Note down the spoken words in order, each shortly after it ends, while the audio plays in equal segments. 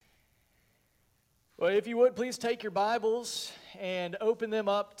Well, if you would, please take your Bibles and open them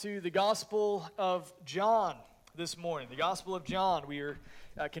up to the Gospel of John this morning. The Gospel of John. We are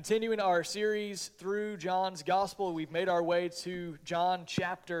continuing our series through John's Gospel. We've made our way to John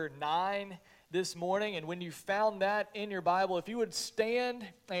chapter 9 this morning. And when you found that in your Bible, if you would stand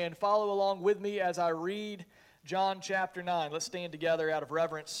and follow along with me as I read John chapter 9. Let's stand together out of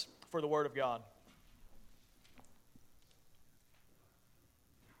reverence for the Word of God.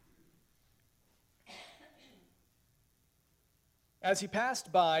 As he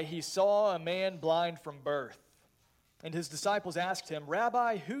passed by, he saw a man blind from birth. And his disciples asked him,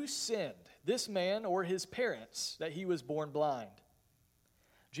 "Rabbi, who sinned, this man or his parents, that he was born blind?"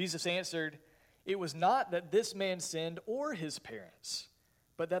 Jesus answered, "It was not that this man sinned or his parents,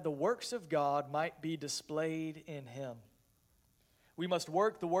 but that the works of God might be displayed in him. We must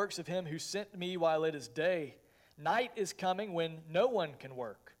work the works of him who sent me while it is day. Night is coming when no one can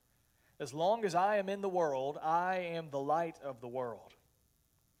work. As long as I am in the world, I am the light of the world."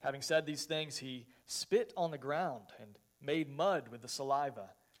 Having said these things, he spit on the ground and made mud with the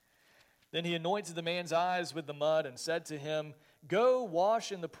saliva. Then he anointed the man's eyes with the mud and said to him, "Go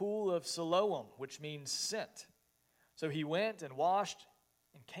wash in the pool of Siloam," which means sent. So he went and washed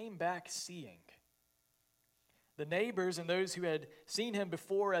and came back seeing. The neighbors and those who had seen him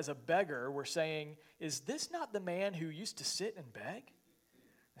before as a beggar were saying, "Is this not the man who used to sit and beg?"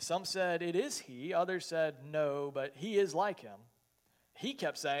 Some said, "It is he." Others said, "No, but he is like him." He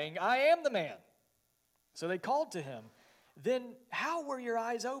kept saying, "I am the man." So they called to him, "Then how were your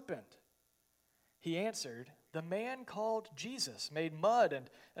eyes opened?" He answered, "The man called Jesus made mud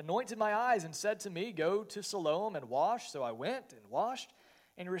and anointed my eyes and said to me, 'Go to Siloam and wash.' So I went and washed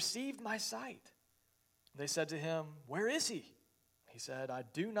and received my sight." They said to him, "Where is he?" He said, "I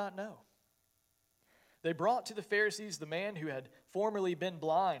do not know." They brought to the Pharisees the man who had formerly been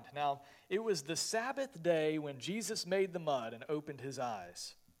blind. Now, it was the Sabbath day when Jesus made the mud and opened his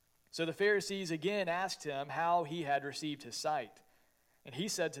eyes. So the Pharisees again asked him how he had received his sight. And he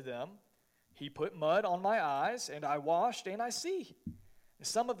said to them, "He put mud on my eyes, and I washed, and I see." And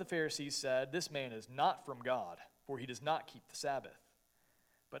some of the Pharisees said, "This man is not from God, for he does not keep the Sabbath."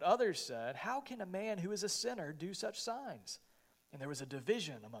 But others said, "How can a man who is a sinner do such signs?" And there was a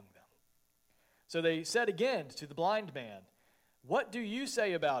division among them. So they said again to the blind man, "What do you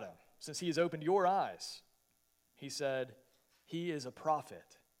say about him, since he has opened your eyes?" He said, "He is a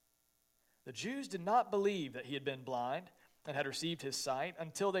prophet." The Jews did not believe that he had been blind and had received his sight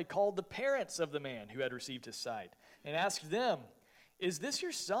until they called the parents of the man who had received his sight and asked them, "Is this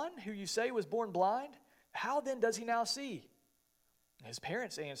your son who you say was born blind? How then does he now see?" His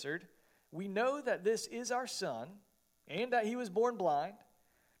parents answered, "We know that this is our son and that he was born blind.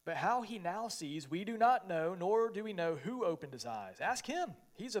 But how he now sees, we do not know, nor do we know who opened his eyes. Ask him.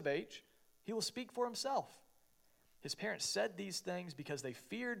 He's of age. He will speak for himself." His parents said these things because they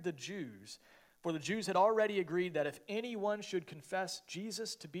feared the Jews, for the Jews had already agreed that if anyone should confess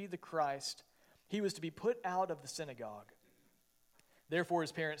Jesus to be the Christ, he was to be put out of the synagogue. Therefore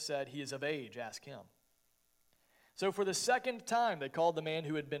his parents said, "He is of age. Ask him." So for the second time they called the man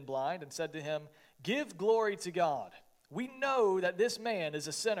who had been blind and said to him, "Give glory to God. We know that this man is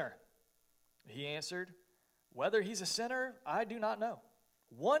a sinner." He answered, "Whether he's a sinner, I do not know.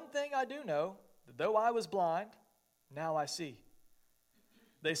 One thing I do know, that though I was blind, now I see."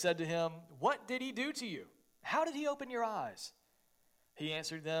 They said to him, "What did he do to you? How did he open your eyes?" He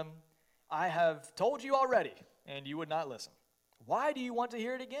answered them, "I have told you already, and you would not listen. Why do you want to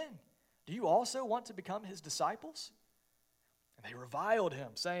hear it again? Do you also want to become his disciples?" And they reviled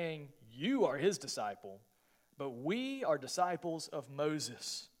him, saying, "You are his disciple, but we are disciples of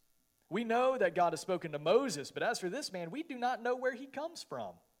Moses. We know that God has spoken to Moses, but as for this man, we do not know where he comes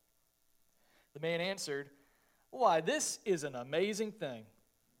from." The man answered, "Why, this is an amazing thing.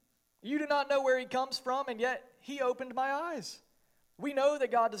 You do not know where he comes from, and yet he opened my eyes. We know that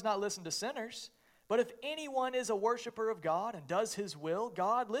God does not listen to sinners, but if anyone is a worshiper of God and does his will,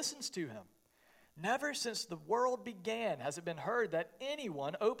 God listens to him. Never since the world began has it been heard that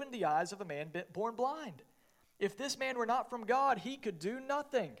anyone opened the eyes of a man born blind. If this man were not from God, he could do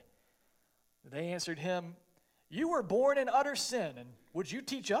nothing." They answered him, "You were born in utter sin, and would you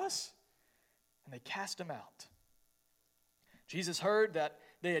teach us?" And they cast him out. Jesus heard that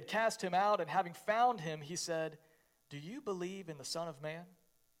they had cast him out, and having found him, he said, "Do you believe in the Son of Man?"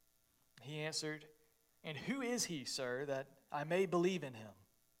 He answered, "And who is he, sir, that I may believe in him?"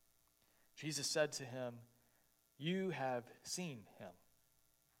 Jesus said to him, "You have seen him,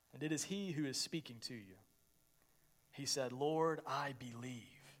 and it is he who is speaking to you." He said, "Lord, I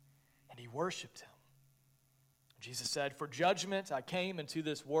believe." And he worshiped him. Jesus said, "For judgment I came into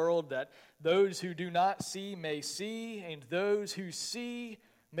this world, that those who do not see may see, and those who see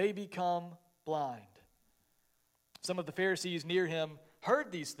may become blind." Some of the Pharisees near him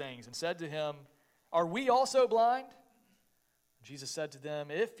heard these things and said to him, "Are we also blind?" Jesus said to them,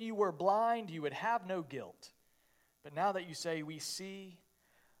 "If you were blind, you would have no guilt. But now that you say we see,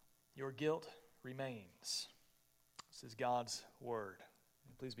 your guilt remains." This is God's word.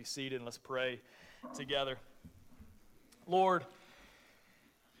 Please be seated and let's pray together. Lord,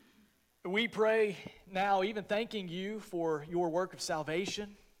 we pray now, even thanking you for your work of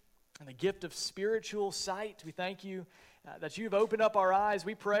salvation and the gift of spiritual sight. We thank you that you've opened up our eyes.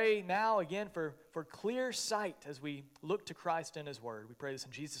 We pray now again for clear sight as we look to Christ and his word. We pray this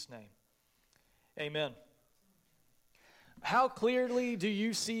in Jesus' name. Amen. How clearly do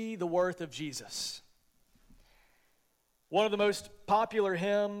you see the worth of Jesus? One of the most popular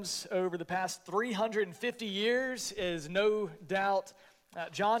hymns over the past 350 years is no doubt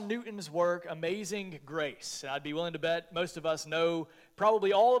John Newton's work, Amazing Grace. And I'd be willing to bet most of us know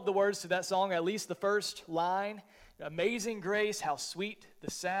probably all of the words to that song, at least the first line. Amazing grace, how sweet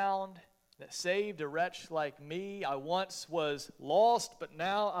the sound that saved a wretch like me. I once was lost, but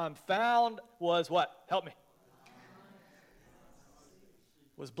now I'm found. Was what? Help me.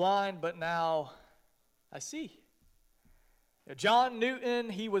 Was blind, but now I see. John Newton,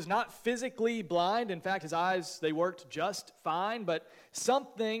 he was not physically blind. In fact, his eyes, they worked just fine, but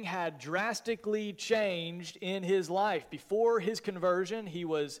something had drastically changed in his life. Before his conversion, he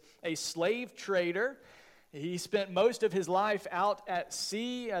was a slave trader. He spent most of his life out at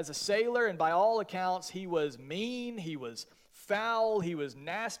sea as a sailor, and by all accounts, he was mean, he was foul, he was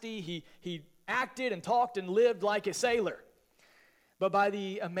nasty. He acted and talked and lived like a sailor. But by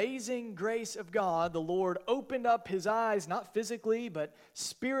the amazing grace of God, the Lord opened up his eyes, not physically, but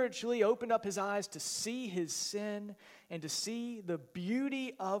spiritually, opened up his eyes to see his sin and to see the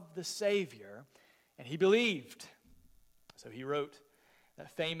beauty of the Savior, and he believed. So he wrote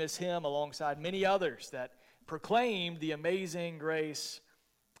that famous hymn alongside many others that proclaimed the amazing grace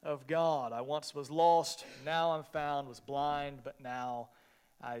of God. I once was lost, now I'm found, was blind, but now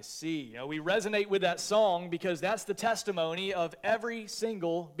I see. You know, we resonate with that song because that's the testimony of every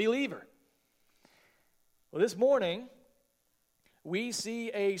single believer. Well, this morning, we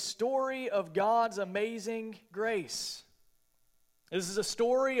see a story of God's amazing grace. This is a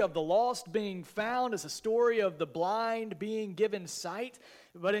story of the lost being found. It's a story of the blind being given sight.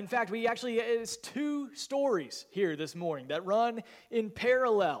 But in fact, it's two stories here this morning that run in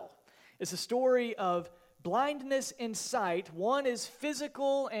parallel. It's a story of blindness and sight. One is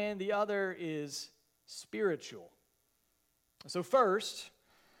physical and the other is spiritual. So first,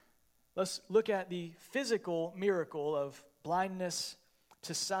 let's look at the physical miracle of blindness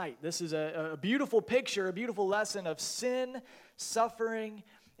to sight. This is a beautiful picture, a beautiful lesson of sin, suffering,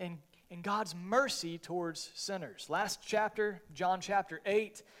 and God's mercy towards sinners. Last chapter, John chapter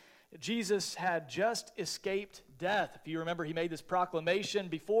 8, Jesus had just escaped death. If you remember, he made this proclamation,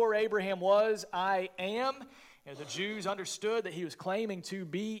 "Before Abraham was, I am." And the Jews understood that he was claiming to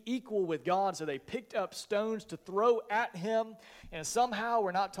be equal with God, so they picked up stones to throw at him. And somehow,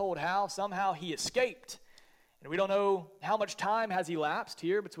 we're not told how, somehow he escaped. And we don't know how much time has elapsed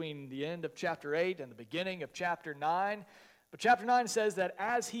here between the end of chapter 8 and the beginning of chapter 9. But chapter 9 says that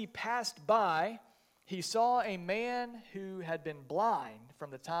as he passed by, he saw a man who had been blind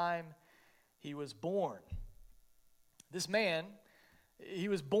from the time he was born. This man, he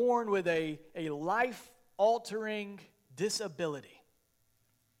was born with a life-altering disability.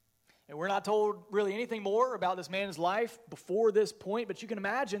 And we're not told really anything more about this man's life before this point, but you can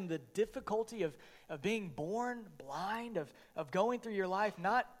imagine the difficulty of being born blind, of going through your life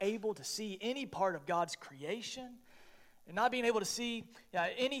not able to see any part of God's creation, and not being able to see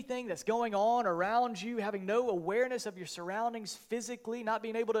anything that's going on around you, having no awareness of your surroundings physically, not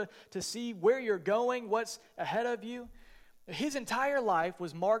being able to see where you're going, what's ahead of you. His entire life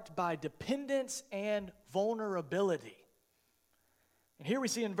was marked by dependence and vulnerability. And here we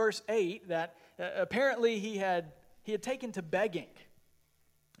see in verse 8 that apparently he had taken to begging.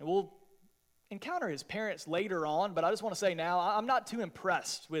 And we'll encounter his parents later on, but I just want to say now, I'm not too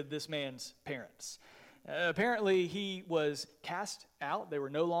impressed with this man's parents. Apparently, he was cast out. They were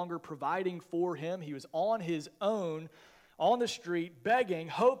no longer providing for him. He was on his own on the street begging,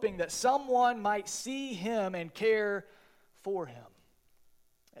 hoping that someone might see him and care for him.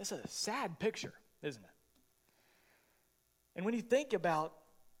 It's a sad picture, isn't it? And when you think about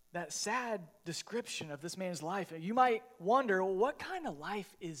that sad description of this man's life, you might wonder, well, what kind of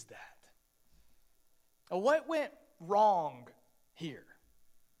life is that? What went wrong here?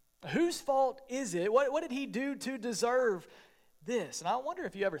 Whose fault is it? What did he do to deserve this? And I wonder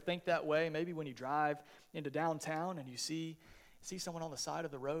if you ever think that way, maybe when you drive into downtown and you see someone on the side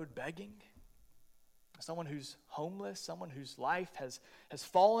of the road begging, someone who's homeless, someone whose life has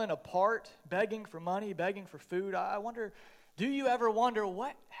fallen apart, begging for money, begging for food. I wonder, do you ever wonder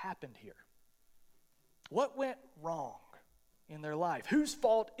what happened here? What went wrong in their life? Whose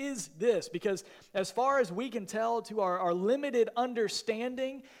fault is this? Because as far as we can tell to our limited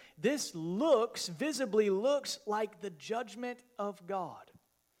understanding, this visibly looks like the judgment of God.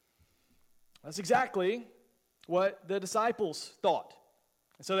 That's exactly what the disciples thought.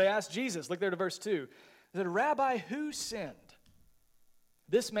 And so they asked Jesus, look there to verse 2. They said, Rabbi, who sinned?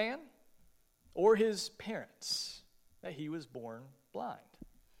 This man or his parents that he was born blind?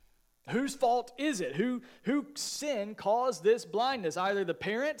 Whose fault is it? Who sin caused this blindness? Either the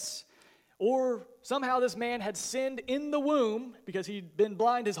parents or somehow this man had sinned in the womb because he'd been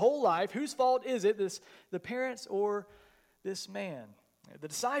blind his whole life. Whose fault is it? The parents or this man? The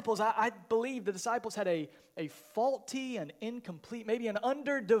disciples, I believe the disciples had a faulty and incomplete, maybe an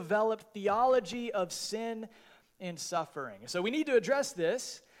underdeveloped theology of sin and suffering. So we need to address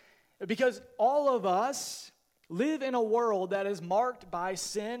this because all of us live in a world that is marked by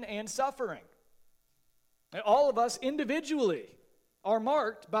sin and suffering. And all of us individually are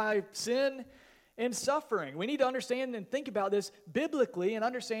marked by sin and suffering. We need to understand and think about this biblically and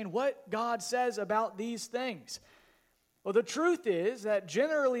understand what God says about these things. Well, the truth is that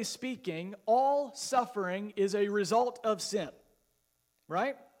generally speaking, all suffering is a result of sin,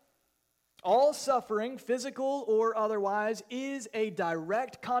 right? All suffering, physical or otherwise, is a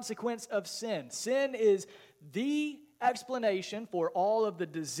direct consequence of sin. Sin is the explanation for all of the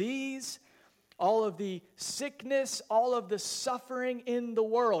disease, all of the sickness, all of the suffering in the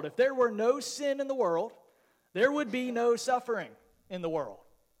world. If there were no sin in the world, there would be no suffering in the world.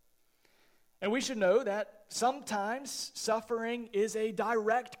 And we should know that sometimes suffering is a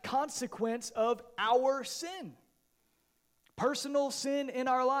direct consequence of our sin. Personal sin in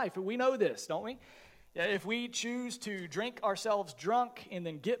our life. We know this, don't we? If we choose to drink ourselves drunk and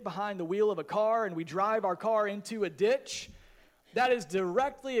then get behind the wheel of a car and we drive our car into a ditch, that is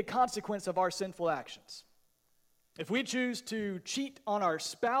directly a consequence of our sinful actions. If we choose to cheat on our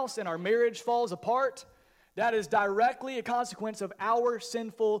spouse and our marriage falls apart, that is directly a consequence of our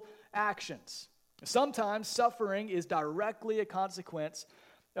sinful actions. Sometimes suffering is directly a consequence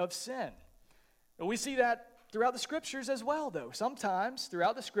of sin. And we see that throughout the Scriptures as well, though. Sometimes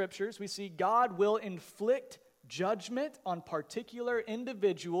throughout the Scriptures, we see God will inflict judgment on particular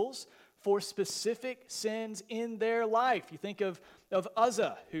individuals for specific sins in their life. You think of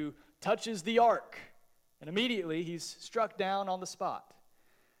Uzzah, who touches the ark, and immediately he's struck down on the spot.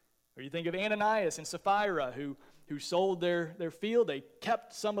 Or you think of Ananias and Sapphira, who sold their field. They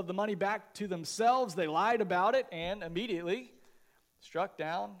kept some of the money back to themselves. They lied about it and immediately struck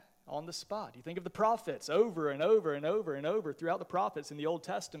down on the spot. You think of the prophets over and over and over and over throughout the prophets in the Old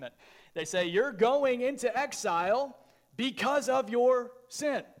Testament. They say, you're going into exile because of your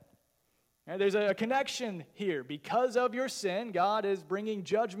sin. And there's a connection here. Because of your sin, God is bringing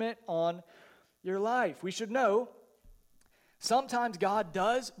judgment on your life. We should know sometimes God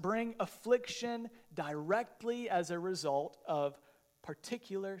does bring affliction directly as a result of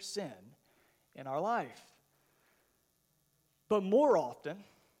particular sin in our life. But more often,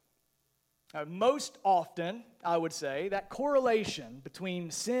 most often, I would say, that correlation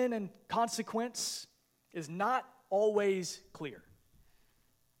between sin and consequence is not always clear.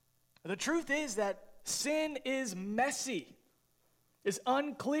 The truth is that sin is messy, is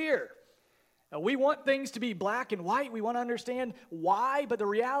unclear. We want things to be black and white. We want to understand why, but the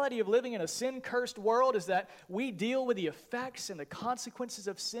reality of living in a sin-cursed world is that we deal with the effects and the consequences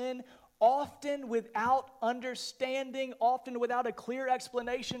of sin often without understanding, often without a clear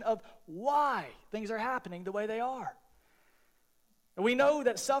explanation of why things are happening the way they are. And we know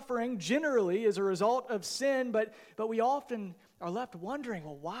that suffering generally is a result of sin, but we often are left wondering,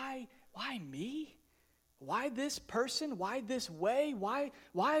 well, why me? Why this person? Why this way? Why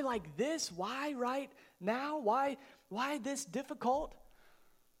like this? Why right now? Why this difficult?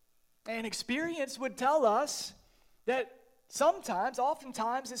 And experience would tell us that sometimes,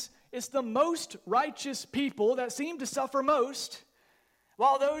 oftentimes, it's the most righteous people that seem to suffer most,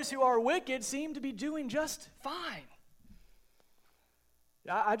 while those who are wicked seem to be doing just fine.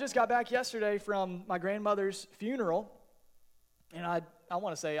 I just got back yesterday from my grandmother's funeral, and I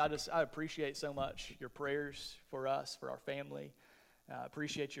want to say I appreciate so much your prayers for us, for our family.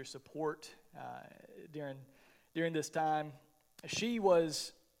 Appreciate your support during this time. She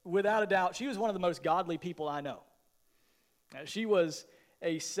was, without a doubt, she was one of the most godly people I know. She was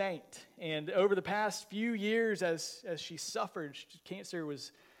a saint. And over the past few years, as she suffered, cancer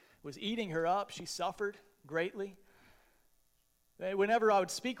was eating her up. She suffered greatly. Whenever I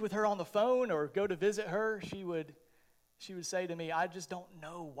would speak with her on the phone or go to visit her, she would say to me, I just don't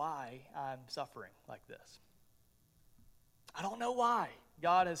know why I'm suffering like this. I don't know why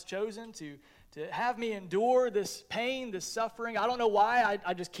God has chosen to have me endure this pain, this suffering. I don't know why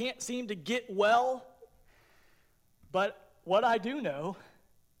I just can't seem to get well. But what I do know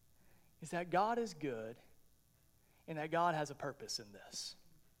is that God is good and that God has a purpose in this.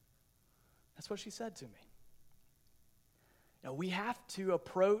 That's what she said to me. Now, we have to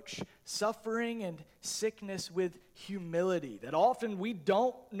approach suffering and sickness with humility. That often we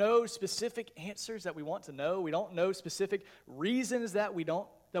don't know specific answers that we want to know. We don't know specific reasons that we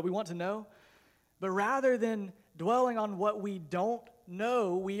want to know. But rather than dwelling on what we don't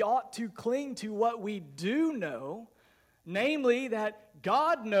know, we ought to cling to what we do know, namely that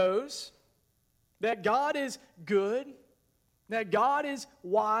God knows, that God is good, that God is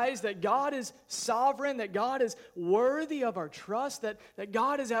wise, that God is sovereign, that God is worthy of our trust, that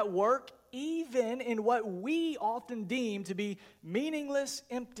God is at work even in what we often deem to be meaningless,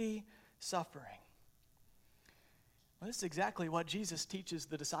 empty suffering. Well, this is exactly what Jesus teaches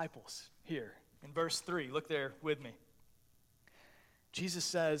the disciples here in verse 3. Look there with me. Jesus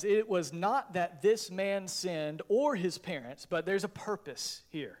says, it was not that this man sinned or his parents, but there's a purpose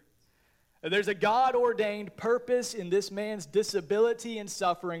here. There's a God-ordained purpose in this man's disability and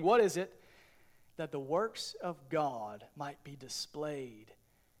suffering. What is it? That the works of God might be displayed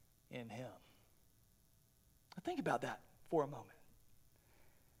in him. Now think about that for a moment.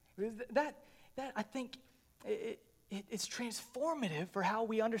 That I think it's transformative for how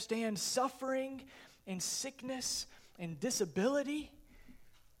we understand suffering and sickness and disability.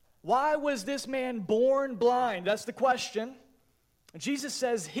 Why was this man born blind? That's the question. Jesus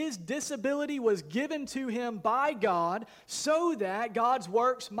says his disability was given to him by God so that God's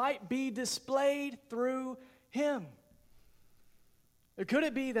works might be displayed through him. Or could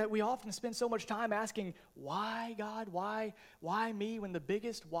it be that we often spend so much time asking, why God, why me, when the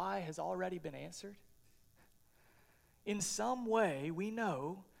biggest why has already been answered? In some way, we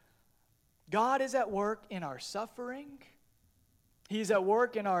know God is at work in our suffering. He's at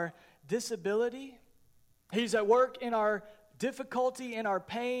work in our disability. He's at work in our difficulty, in our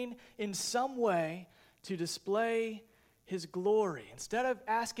pain, in some way to display his glory. Instead of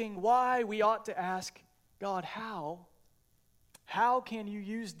asking why, we ought to ask, God, how? How can you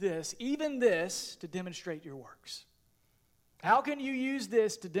use this, even this, to demonstrate your works? How can you use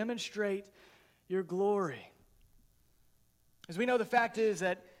this to demonstrate your glory? As we know, the fact is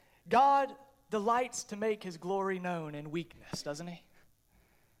that God delights to make his glory known in weakness, doesn't he?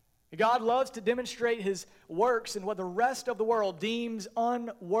 God loves to demonstrate his works in what the rest of the world deems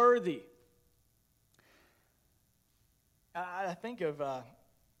unworthy. I think of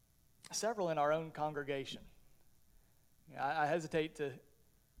several in our own congregation. I hesitate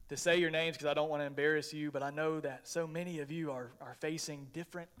to say your names because I don't want to embarrass you, but I know that so many of you are facing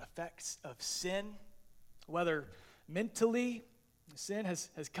different effects of sin, whether mentally. Sin has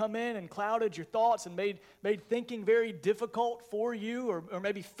come in and clouded your thoughts and made thinking very difficult for you, or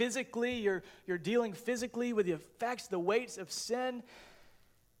maybe physically, you're dealing physically with the effects, the weights of sin.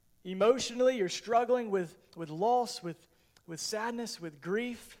 Emotionally, you're struggling with loss, with sadness, with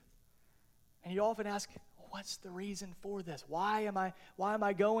grief. And you often ask, what's the reason for this? Why am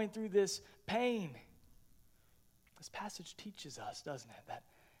I going through this pain? This passage teaches us, doesn't it,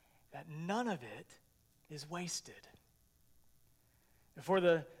 that none of it is wasted. For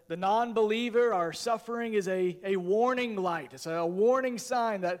the non-believer, our suffering is a warning light. It's a warning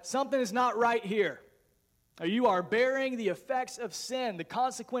sign that something is not right here. You are bearing the effects of sin, the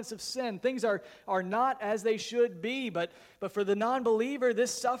consequence of sin. Things are not as they should be. But for the non-believer, this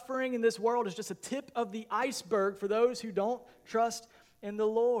suffering in this world is just a tip of the iceberg for those who don't trust in the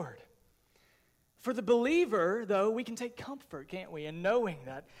Lord. For the believer, though, we can take comfort, can't we, in knowing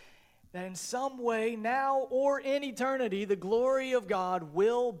that in some way, now or in eternity, the glory of God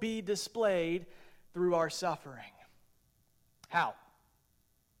will be displayed through our suffering. How?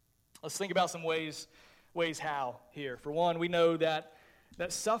 Let's think about some ways how here. For one, we know that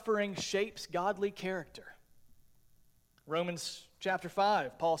suffering shapes godly character. Romans chapter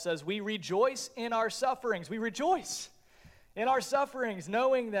 5, Paul says, we rejoice in our sufferings. We rejoice in our sufferings,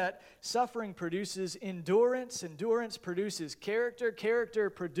 knowing that suffering produces endurance, endurance produces character, character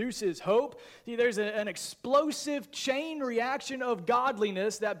produces hope. See, there's an explosive chain reaction of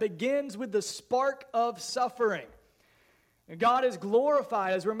godliness that begins with the spark of suffering. And God is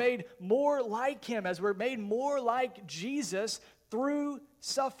glorified as we're made more like him, as we're made more like Jesus through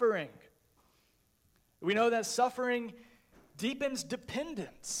suffering. We know that suffering deepens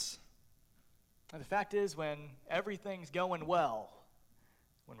dependence. And the fact is, when everything's going well,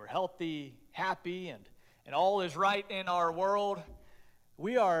 when we're healthy, happy, and all is right in our world,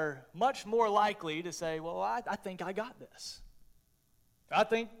 we are much more likely to say, well, I think I got this. I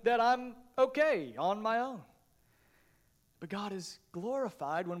think that I'm okay on my own. But God is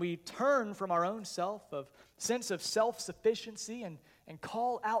glorified when we turn from our own sense of self-sufficiency and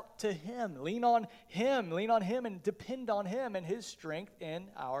call out to Him, lean on Him and depend on Him and His strength in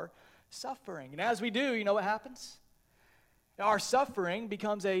our suffering. And as we do, you know what happens? Our suffering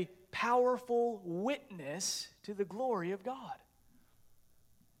becomes a powerful witness to the glory of God.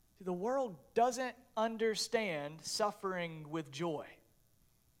 The world doesn't understand suffering with joy.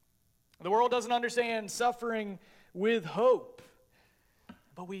 The world doesn't understand suffering with hope.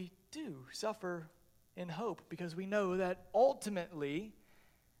 But we do suffer in hope because we know that ultimately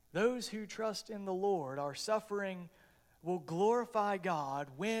those who trust in the Lord, our suffering will glorify God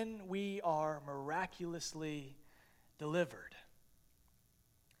when we are miraculously delivered.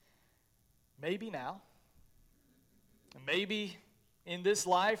 Maybe now, maybe in this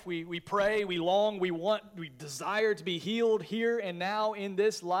life we pray, we long, we desire to be healed here and now in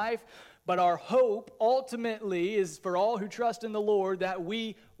this life. But our hope ultimately is for all who trust in the Lord that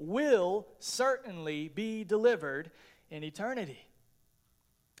we will certainly be delivered in eternity.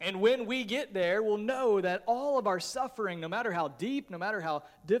 And when we get there, we'll know that all of our suffering, no matter how deep, no matter how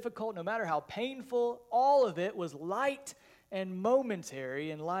difficult, no matter how painful, all of it was light and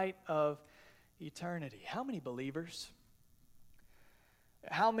momentary in light of eternity. How many believers?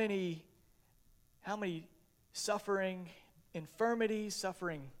 How many suffering infirmities,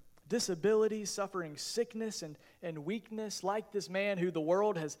 suffering disabilities, suffering sickness and weakness, like this man who the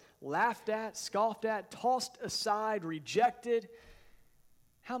world has laughed at, scoffed at, tossed aside, rejected.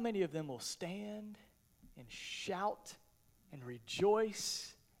 How many of them will stand and shout and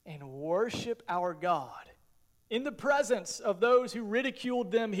rejoice and worship our God in the presence of those who ridiculed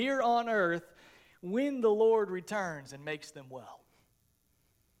them here on earth when the Lord returns and makes them well?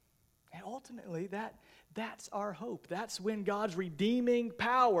 And ultimately, that's our hope. That's when God's redeeming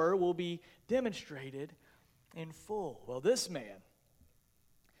power will be demonstrated in full. Well, this man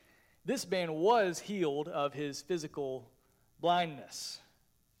was healed of his physical blindness.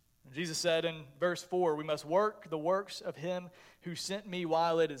 And Jesus said in verse 4, we must work the works of Him who sent me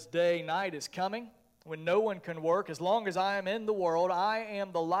while it is day. Night is coming when no one can work. As long as I am in the world, I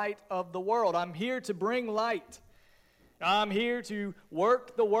am the light of the world. I'm here to bring light. I'm here to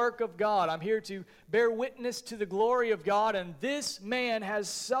work the work of God. I'm here to bear witness to the glory of God. And this man has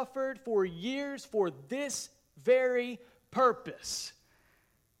suffered for years for this very purpose.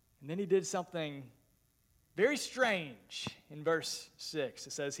 And then he did something very strange in verse 6.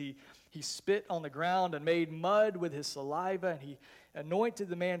 It says he spit on the ground and made mud with his saliva, and he anointed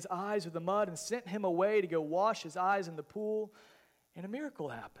the man's eyes with the mud and sent him away to go wash his eyes in the pool. And a miracle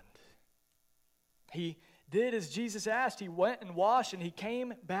happened. He did as Jesus asked. He went and washed, and he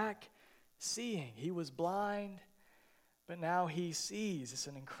came back seeing. He was blind, but now he sees. It's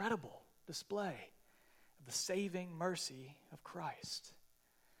an incredible display of the saving mercy of Christ.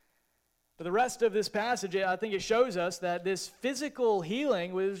 But the rest of this passage, I think it shows us that this physical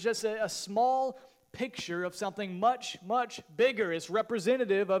healing was just a small picture of something much, much bigger. It's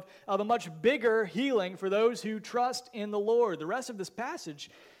representative of a much bigger healing for those who trust in the Lord. The rest of this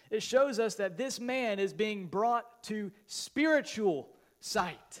passage, it shows us that this man is being brought to spiritual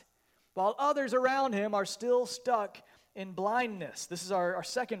sight, while others around him are still stuck in blindness. This is our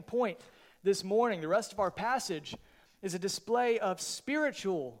second point this morning. The rest of our passage is a display of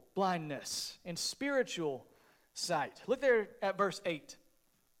spiritual blindness and spiritual sight. Look there at verse 8.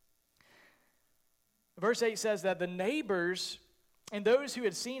 Verse 8 says that the neighbors and those who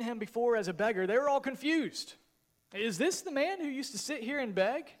had seen him before as a beggar, they were all confused. Is this the man who used to sit here and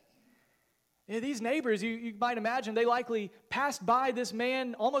beg? These neighbors, you might imagine, they likely passed by this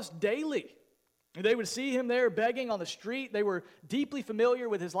man almost daily. They would see him there begging on the street. They were deeply familiar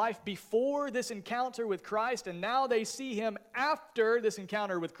with his life before this encounter with Christ, and now they see him after this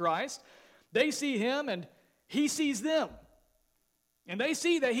encounter with Christ. They see him, and he sees them. And they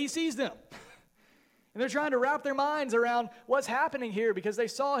see that he sees them. And they're trying to wrap their minds around what's happening here because they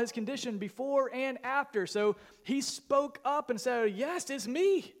saw his condition before and after. So he spoke up and said, "Yes, it's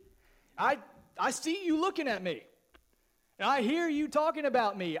me. I see you looking at me. And I hear you talking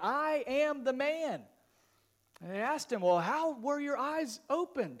about me. I am the man." And they asked him, "Well, how were your eyes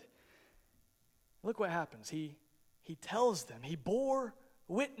opened?" Look what happens. He tells them. He bore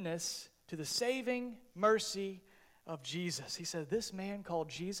witness to the saving mercy of Jesus. He said, this man called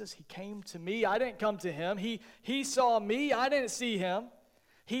Jesus, he came to me. I didn't come to him. He saw me. I didn't see him.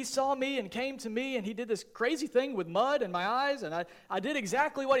 He saw me and came to me, and he did this crazy thing with mud in my eyes, and I did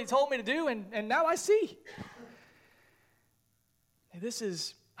exactly what he told me to do, and now I see. And this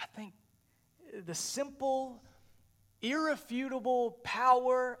is, I think, the simple, irrefutable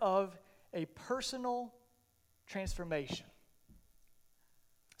power of a personal transformation.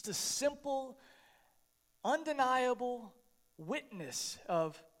 It's a simple, undeniable witness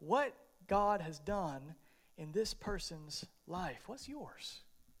of what God has done in this person's life. What's yours?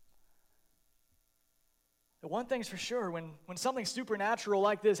 The one thing's for sure, when something supernatural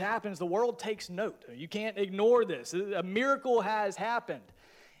like this happens, the world takes note. You can't ignore this. A miracle has happened.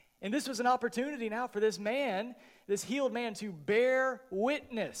 And this was an opportunity now for this man, this healed man, to bear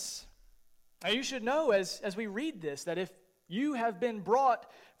witness. Now you should know as we read this that if you have been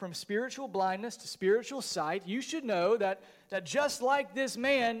brought from spiritual blindness to spiritual sight, you should know that just like this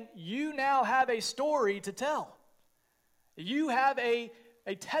man, you now have a story to tell. You have a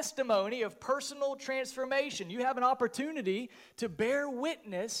testimony of personal transformation. You have an opportunity to bear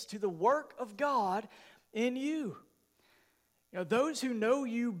witness to the work of God in you. You know, those who know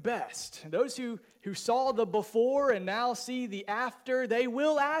you best, those who saw the before and now see the after, they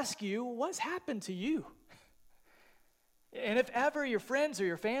will ask you, what's happened to you? And if ever your friends or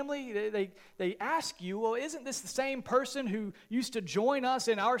your family, they ask you, well, isn't this the same person who used to join us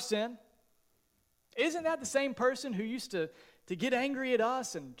in our sin? Isn't that the same person who used to get angry at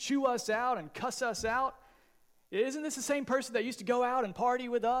us and chew us out and cuss us out? Isn't this the same person that used to go out and party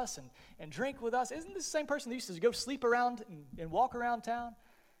with us and drink with us? Isn't this the same person that used to go sleep around and walk around town?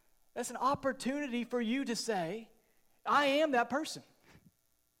 That's an opportunity for you to say, I am that person.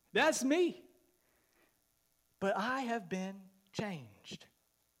 That's me. But I have been changed.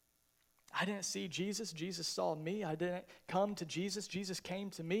 I didn't see Jesus. Jesus saw me. I didn't come to Jesus. Jesus came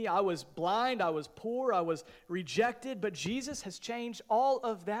to me. I was blind. I was poor. I was rejected. But Jesus has changed all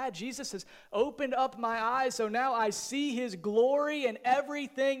of that. Jesus has opened up my eyes. So now I see his glory and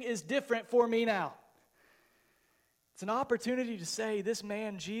everything is different for me now. It's an opportunity to say, this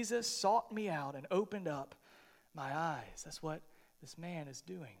man, Jesus, sought me out and opened up my eyes. That's what this man is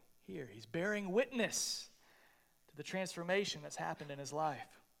doing here. He's bearing witness to the transformation that's happened in his life.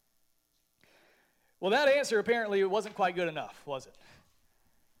 Well, that answer apparently wasn't quite good enough, was it?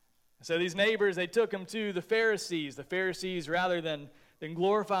 So these neighbors, they took him to the Pharisees. The Pharisees, rather than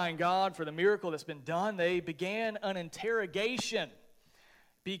glorifying God for the miracle that's been done, they began an interrogation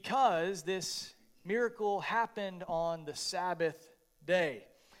because this miracle happened on the Sabbath day.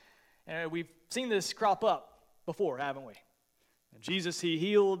 And we've seen this crop up before, haven't we? And Jesus, he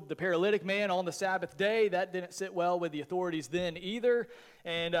healed the paralytic man on the Sabbath day. That didn't sit well with the authorities then either.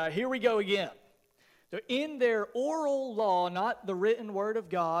 And here we go again. So in their oral law, not the written word of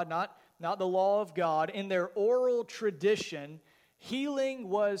God, not the law of God, in their oral tradition, healing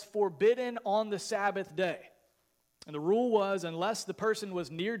was forbidden on the Sabbath day. And the rule was, unless the person was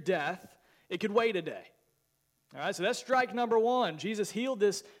near death, it could wait a day. All right, so that's strike number one. Jesus healed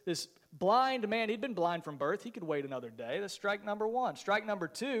this blind man. He'd been blind from birth. He could wait another day. That's strike number one. Strike number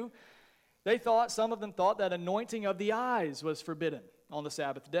two, some of them thought that anointing of the eyes was forbidden on the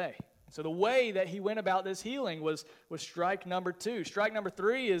Sabbath day. So the way that he went about this healing was strike number two. Strike number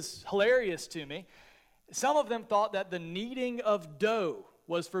three is hilarious to me. Some of them thought that the kneading of dough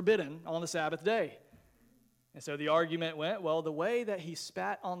was forbidden on the Sabbath day. And so the argument went, well, the way that he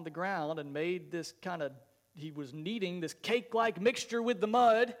spat on the ground and made this he was kneading this cake-like mixture with the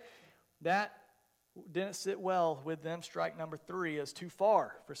mud, that didn't sit well with them. Strike number three is too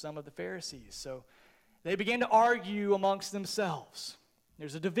far for some of the Pharisees. So they began to argue amongst themselves.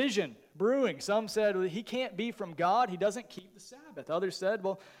 There's a division brewing. Some said, well, he can't be from God. He doesn't keep the Sabbath. Others said,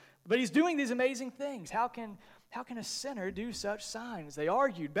 well, but he's doing these amazing things. How can a sinner do such signs? They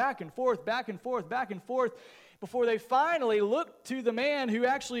argued back and forth, before they finally looked to the man who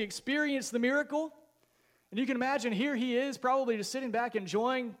actually experienced the miracle. And you can imagine here he is probably just sitting back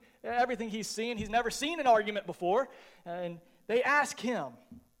enjoying everything he's seen. He's never seen an argument before. And they ask him,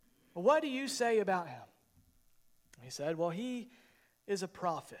 well, what do you say about him? And he said, well, he is a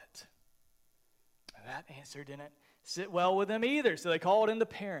prophet. And that answer didn't sit well with them either. So they called in the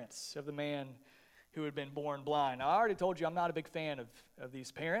parents of the man who had been born blind. Now, I already told you I'm not a big fan of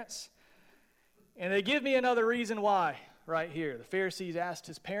these parents. And they give me another reason why right here. The Pharisees asked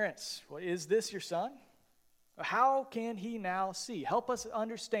his parents, well, is this your son? How can he now see? Help us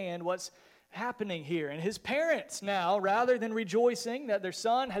understand what's happening here. And his parents now, rather than rejoicing that their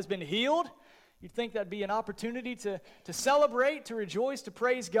son has been healed, you'd think that'd be an opportunity to celebrate, to rejoice, to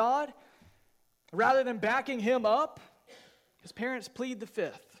praise God. Rather than backing him up, his parents plead the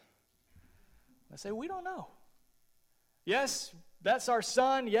fifth. They say, we don't know. Yes, that's our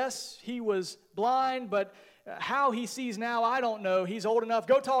son. Yes, he was blind, but how he sees now, I don't know. He's old enough.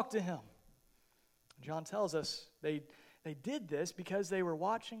 Go talk to him. John tells us they did this because they were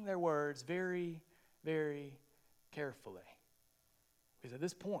watching their words very, very carefully. Because at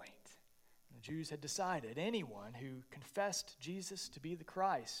this point, the Jews had decided anyone who confessed Jesus to be the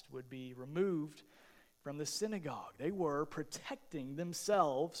Christ would be removed from the synagogue. They were protecting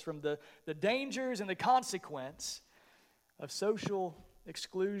themselves from the dangers and the consequence of social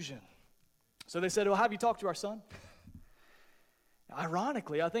exclusion. So they said, well, have you talked to our son?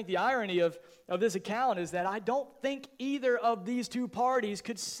 Ironically, I think the irony of this account is that I don't think either of these two parties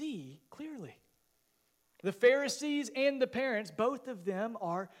could see clearly. The Pharisees and the parents, both of them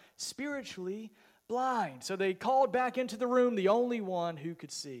are spiritually blind. So they called back into the room the only one who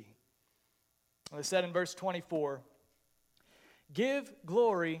could see. They said in verse 24, give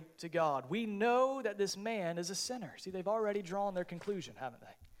glory to God. We know that this man is a sinner. See, they've already drawn their conclusion, haven't they?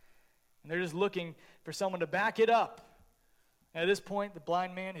 And they're just looking for someone to back it up. And at this point, the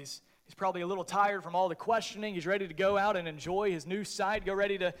blind man, he's probably a little tired from all the questioning. He's ready to go out and enjoy his new sight, go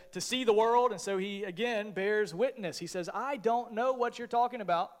ready to see the world. And so he, again, bears witness. He says, I don't know what you're talking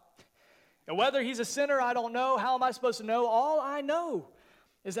about. And whether he's a sinner, I don't know. How am I supposed to know? All I know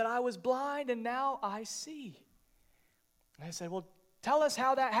is that I was blind and now I see. And I said, well, tell us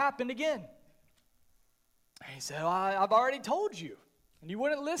how that happened again. And he said, well, I've already told you. And you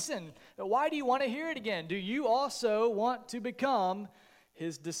wouldn't listen. Why do you want to hear it again? Do you also want to become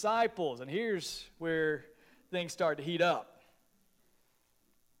his disciples? And here's where things start to heat up.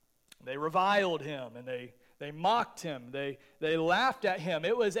 They reviled him and they mocked him. They laughed at him.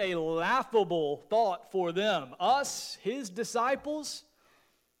 It was a laughable thought for them. Us, his disciples.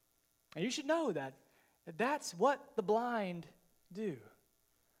 And you should know that that's what the blind do.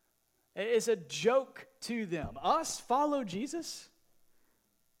 It's a joke to them. Us follow Jesus.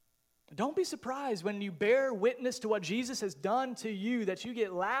 Don't be surprised when you bear witness to what Jesus has done to you that you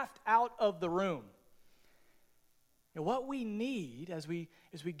get laughed out of the room. And what we need as we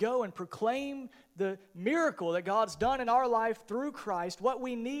go and proclaim the miracle that God's done in our life through Christ, what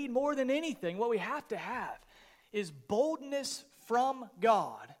we need more than anything, what we have to have, is boldness from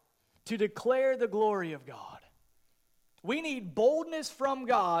God to declare the glory of God. We need boldness from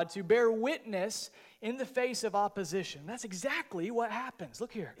God to bear witness in the face of opposition. That's exactly what happens.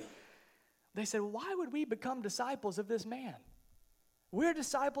 Look here. They said, why would we become disciples of this man? We're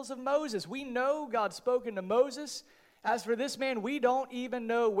disciples of Moses. We know God's spoken to Moses. As for this man, we don't even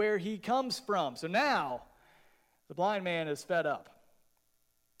know where he comes from. So now, the blind man is fed up.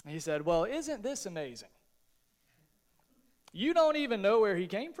 He said, well, isn't this amazing? You don't even know where he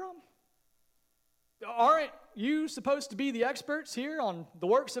came from? Aren't you supposed to be the experts here on the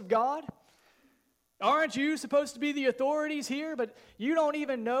works of God? Aren't you supposed to be the authorities here? But you don't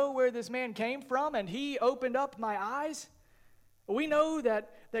even know where this man came from, and he opened up my eyes? We know that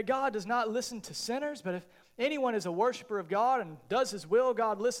God does not listen to sinners, but if anyone is a worshiper of God and does his will,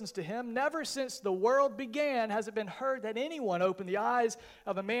 God listens to him. Never since the world began has it been heard that anyone opened the eyes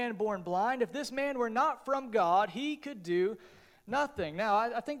of a man born blind. If this man were not from God, he could do nothing. Now,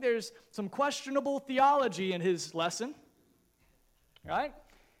 I think there's some questionable theology in his lesson, right?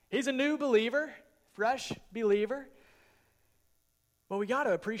 He's a new believer, fresh believer, but we got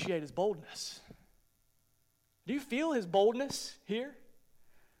to appreciate his boldness. Do you feel his boldness here?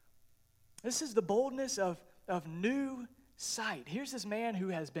 This is the boldness of new sight. Here's this man who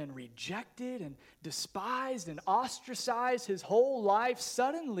has been rejected and despised and ostracized his whole life,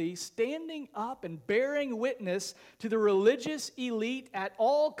 suddenly standing up and bearing witness to the religious elite at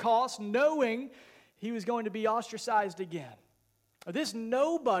all costs, knowing he was going to be ostracized again. This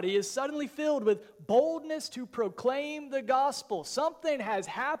nobody is suddenly filled with boldness to proclaim the gospel. Something has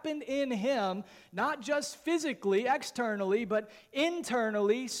happened in him, not just physically, externally, but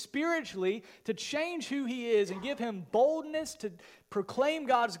internally, spiritually, to change who he is and give him boldness to proclaim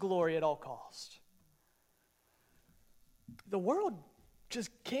God's glory at all costs. The world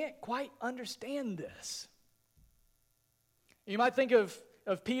just can't quite understand this. You might think of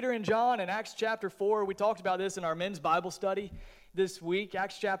Peter and John in Acts chapter 4. We talked about this in our men's Bible study this week.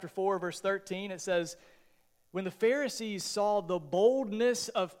 Acts chapter 4, verse 13, it says, when the Pharisees saw the boldness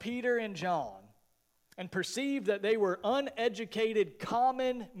of Peter and John and perceived that they were uneducated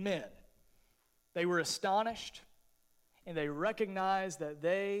common men, they were astonished and they recognized that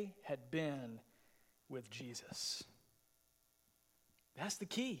they had been with Jesus. That's the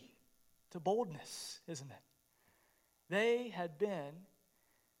key to boldness, isn't it? They had been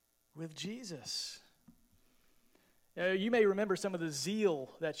with Jesus. You may remember some of the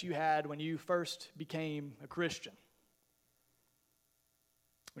zeal that you had when you first became a Christian.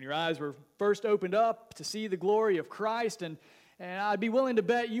 When your eyes were first opened up to see the glory of Christ, and I'd be willing to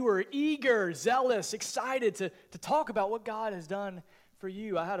bet you were eager, zealous, excited to talk about what God has done for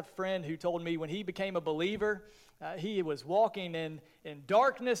you. I had a friend who told me when he became a believer, he was walking in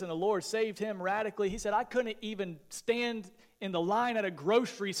darkness and the Lord saved him radically. He said, I couldn't even stand in the line at a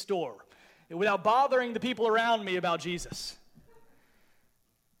grocery store without bothering the people around me about Jesus.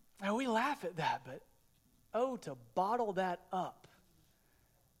 Now, we laugh at that, but to bottle that up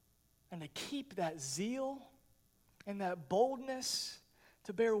and to keep that zeal and that boldness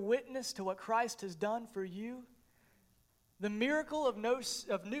to bear witness to what Christ has done for you. The miracle of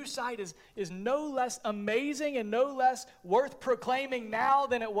new sight is no less amazing and no less worth proclaiming now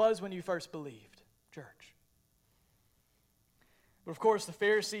than it was when you first believed, church. But of course, the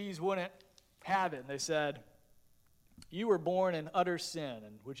Pharisees wouldn't have it. And they said, you were born in utter sin,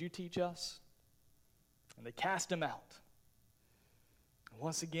 and would you teach us? And they cast him out. And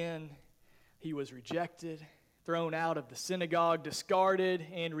once again, he was rejected, thrown out of the synagogue, discarded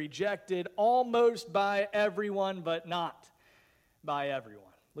and rejected almost by everyone, but not by everyone.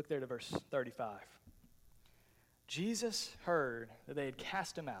 Look there to verse 35. Jesus heard that they had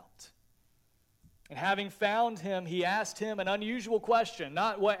cast him out. And having found him, he asked him an unusual question.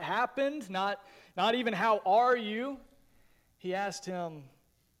 Not what happened, not even how are you. He asked him,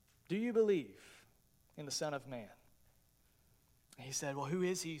 do you believe in the Son of Man? And he said, well, who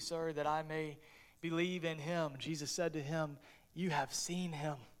is he, sir, that I may believe in him? Jesus said to him, you have seen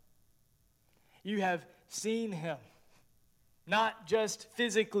him. You have seen him. Not just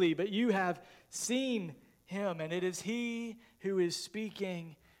physically, but you have seen him. And it is he who is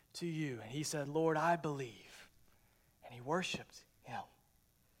speaking to you. And he said, Lord, I believe. And he worshiped him.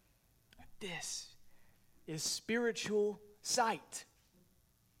 This is spiritual sight.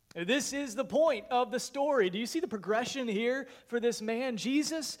 This is the point of the story. Do you see the progression here for this man?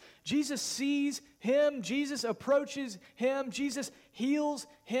 Jesus sees him. Jesus approaches him. Jesus heals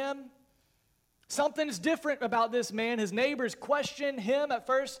him. Something's different about this man. His neighbors question him. At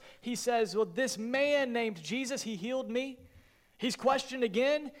first, he says, well, this man named Jesus, he healed me. He's questioned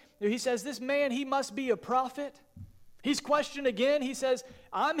again. He says, this man, he must be a prophet. He's questioned again. He says,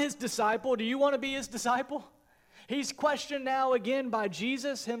 I'm his disciple. Do you want to be his disciple? He's questioned now again by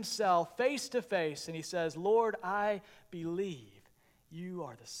Jesus himself, face to face. And he says, Lord, I believe you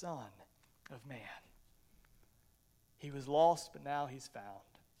are the Son of Man. He was lost, but now he's found.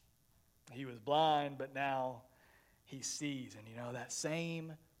 He was blind, but now he sees. And you know, that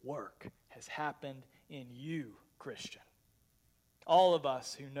same work has happened in you, Christian. All of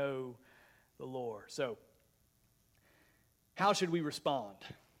us who know the Lord. So, how should we respond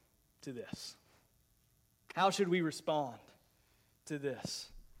to this? How should we respond to this?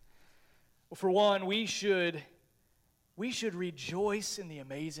 Well, for one, we should rejoice in the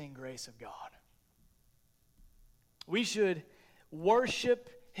amazing grace of God. We should worship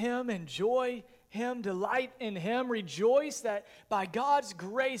him, enjoy him, delight in him, rejoice that by God's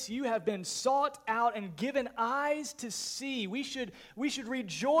grace you have been sought out and given eyes to see. We should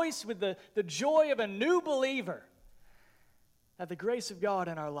rejoice with the joy of a new believer at the grace of God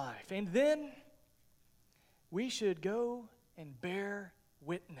in our life. And then we should go and bear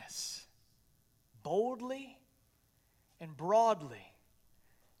witness boldly and broadly,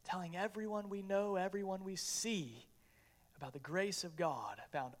 telling everyone we know, everyone we see, about the grace of God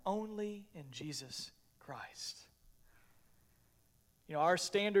found only in Jesus Christ. You know, our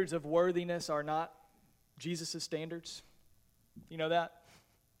standards of worthiness are not Jesus' standards. You know that?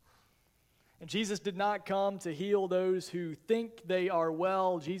 And Jesus did not come to heal those who think they are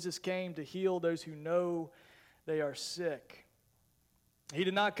well. Jesus came to heal those who know they are sick. He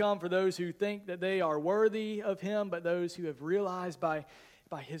did not come for those who think that they are worthy of him, but those who have realized by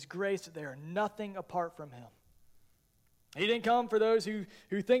his grace that they are nothing apart from him. He didn't come for those who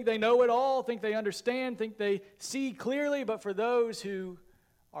think they know it all, think they understand, think they see clearly, but for those who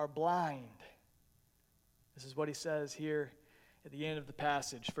are blind. This is what he says here at the end of the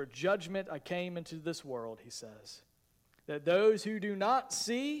passage. For judgment I came into this world, he says, that those who do not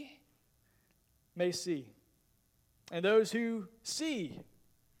see may see, and those who see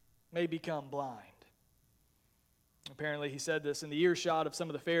may become blind. Apparently he said this in the earshot of some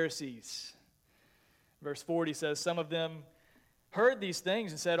of the Pharisees. Verse 40 says, some of them heard these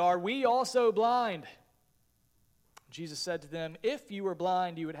things and said, are we also blind? Jesus said to them, if you were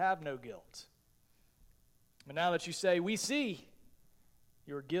blind, you would have no guilt. But now that you say, we see,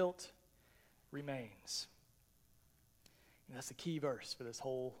 your guilt remains. And that's the key verse for this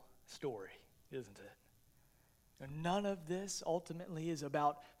whole story, isn't it? None of this ultimately is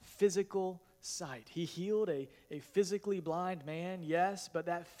about physical sight. He healed a physically blind man, yes, but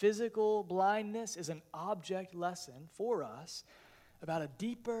that physical blindness is an object lesson for us about a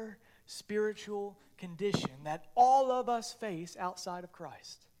deeper spiritual condition that all of us face outside of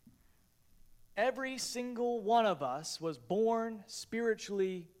Christ. Every single one of us was born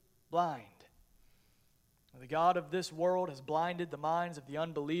spiritually blind. The God of this world has blinded the minds of the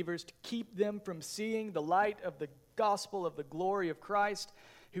unbelievers to keep them from seeing the light of the gospel of the glory of Christ,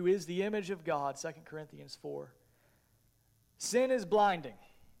 who is the image of God, 2 Corinthians 4. Sin is blinding.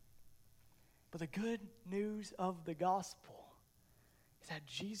 But the good news of the gospel is that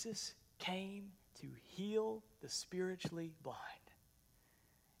Jesus came to heal the spiritually blind.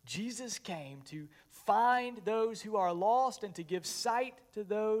 Jesus came to find those who are lost and to give sight to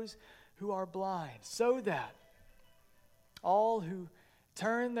those who are blind, so that all who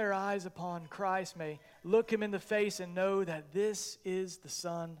turn their eyes upon Christ may look him in the face and know that this is the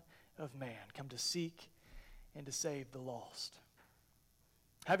Son of Man, come to seek and to save the lost.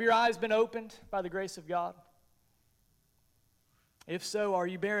 Have your eyes been opened by the grace of God? If so, are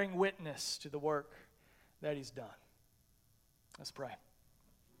you bearing witness to the work that he's done? Let's pray.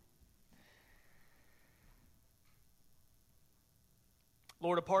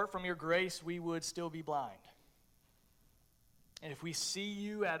 Lord, apart from your grace, we would still be blind. And if we see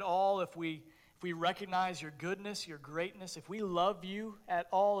you at all, if we recognize your goodness, your greatness, if we love you at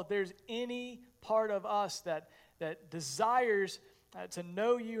all, if there's any part of us that desires to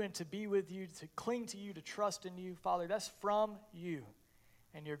know you and to be with you, to cling to you, to trust in you, Father, that's from you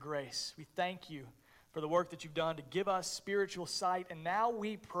and your grace. We thank you for the work that you've done to give us spiritual sight. And now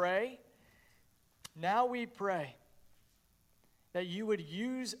we pray that you would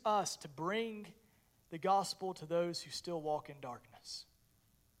use us to bring the gospel to those who still walk in darkness.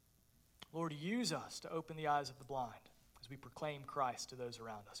 Lord, use us to open the eyes of the blind as we proclaim Christ to those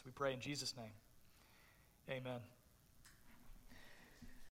around us. We pray in Jesus' name. Amen.